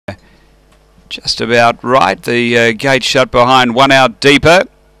Just about right. The gate shut behind 1 out deeper.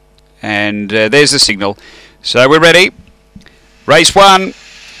 And there's the signal. So we're ready. Race 1.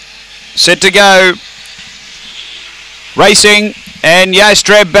 Set to go. Racing. And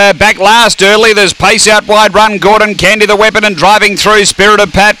Yastreb back last early. There's pace out wide. Run Gordon, Candy the Weapon, and driving through. Spirit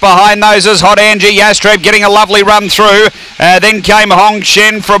of Pat behind those is Hot Angie. Yastreb getting a lovely run through. Then came Hong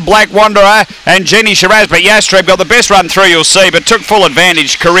Shen from Black Wanderer and Jenny Shiraz. But Yastreb got the best run through, you'll see, but took full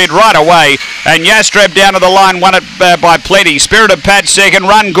advantage. Careered right away. And Yastreb down to the line, won it by plenty. Spirit of Pat second.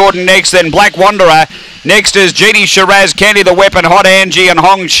 Run Gordon next. Then Black Wanderer. Next is Jenny Shiraz, Candy the Weapon, Hot Angie, and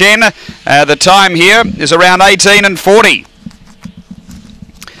Hong Shen. The time here is around 18:40.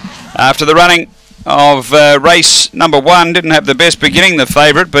 After the running of race number 1, didn't have the best beginning, the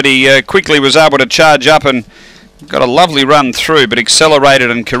favourite, but he quickly was able to charge up and got a lovely run through, but accelerated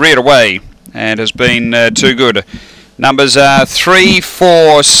and careered away and has been too good. Numbers are 3,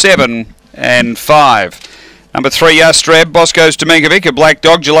 4, 7 and 5. Number 3, Yastreb, Bosco's Domingovic, a black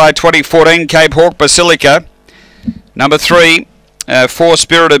dog, July 2014, Cape Hawk, Basilica. Number 3, 4,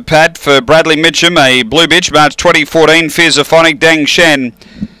 Spirited Pat for Bradley Mitchum, a blue bitch, March 2014, Fierzophonic, Dang Shen.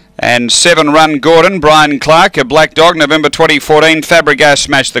 And 7, Run Gordon, Brian Clark, a black dog, November 2014, Fabregas,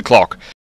 Smash the Clock.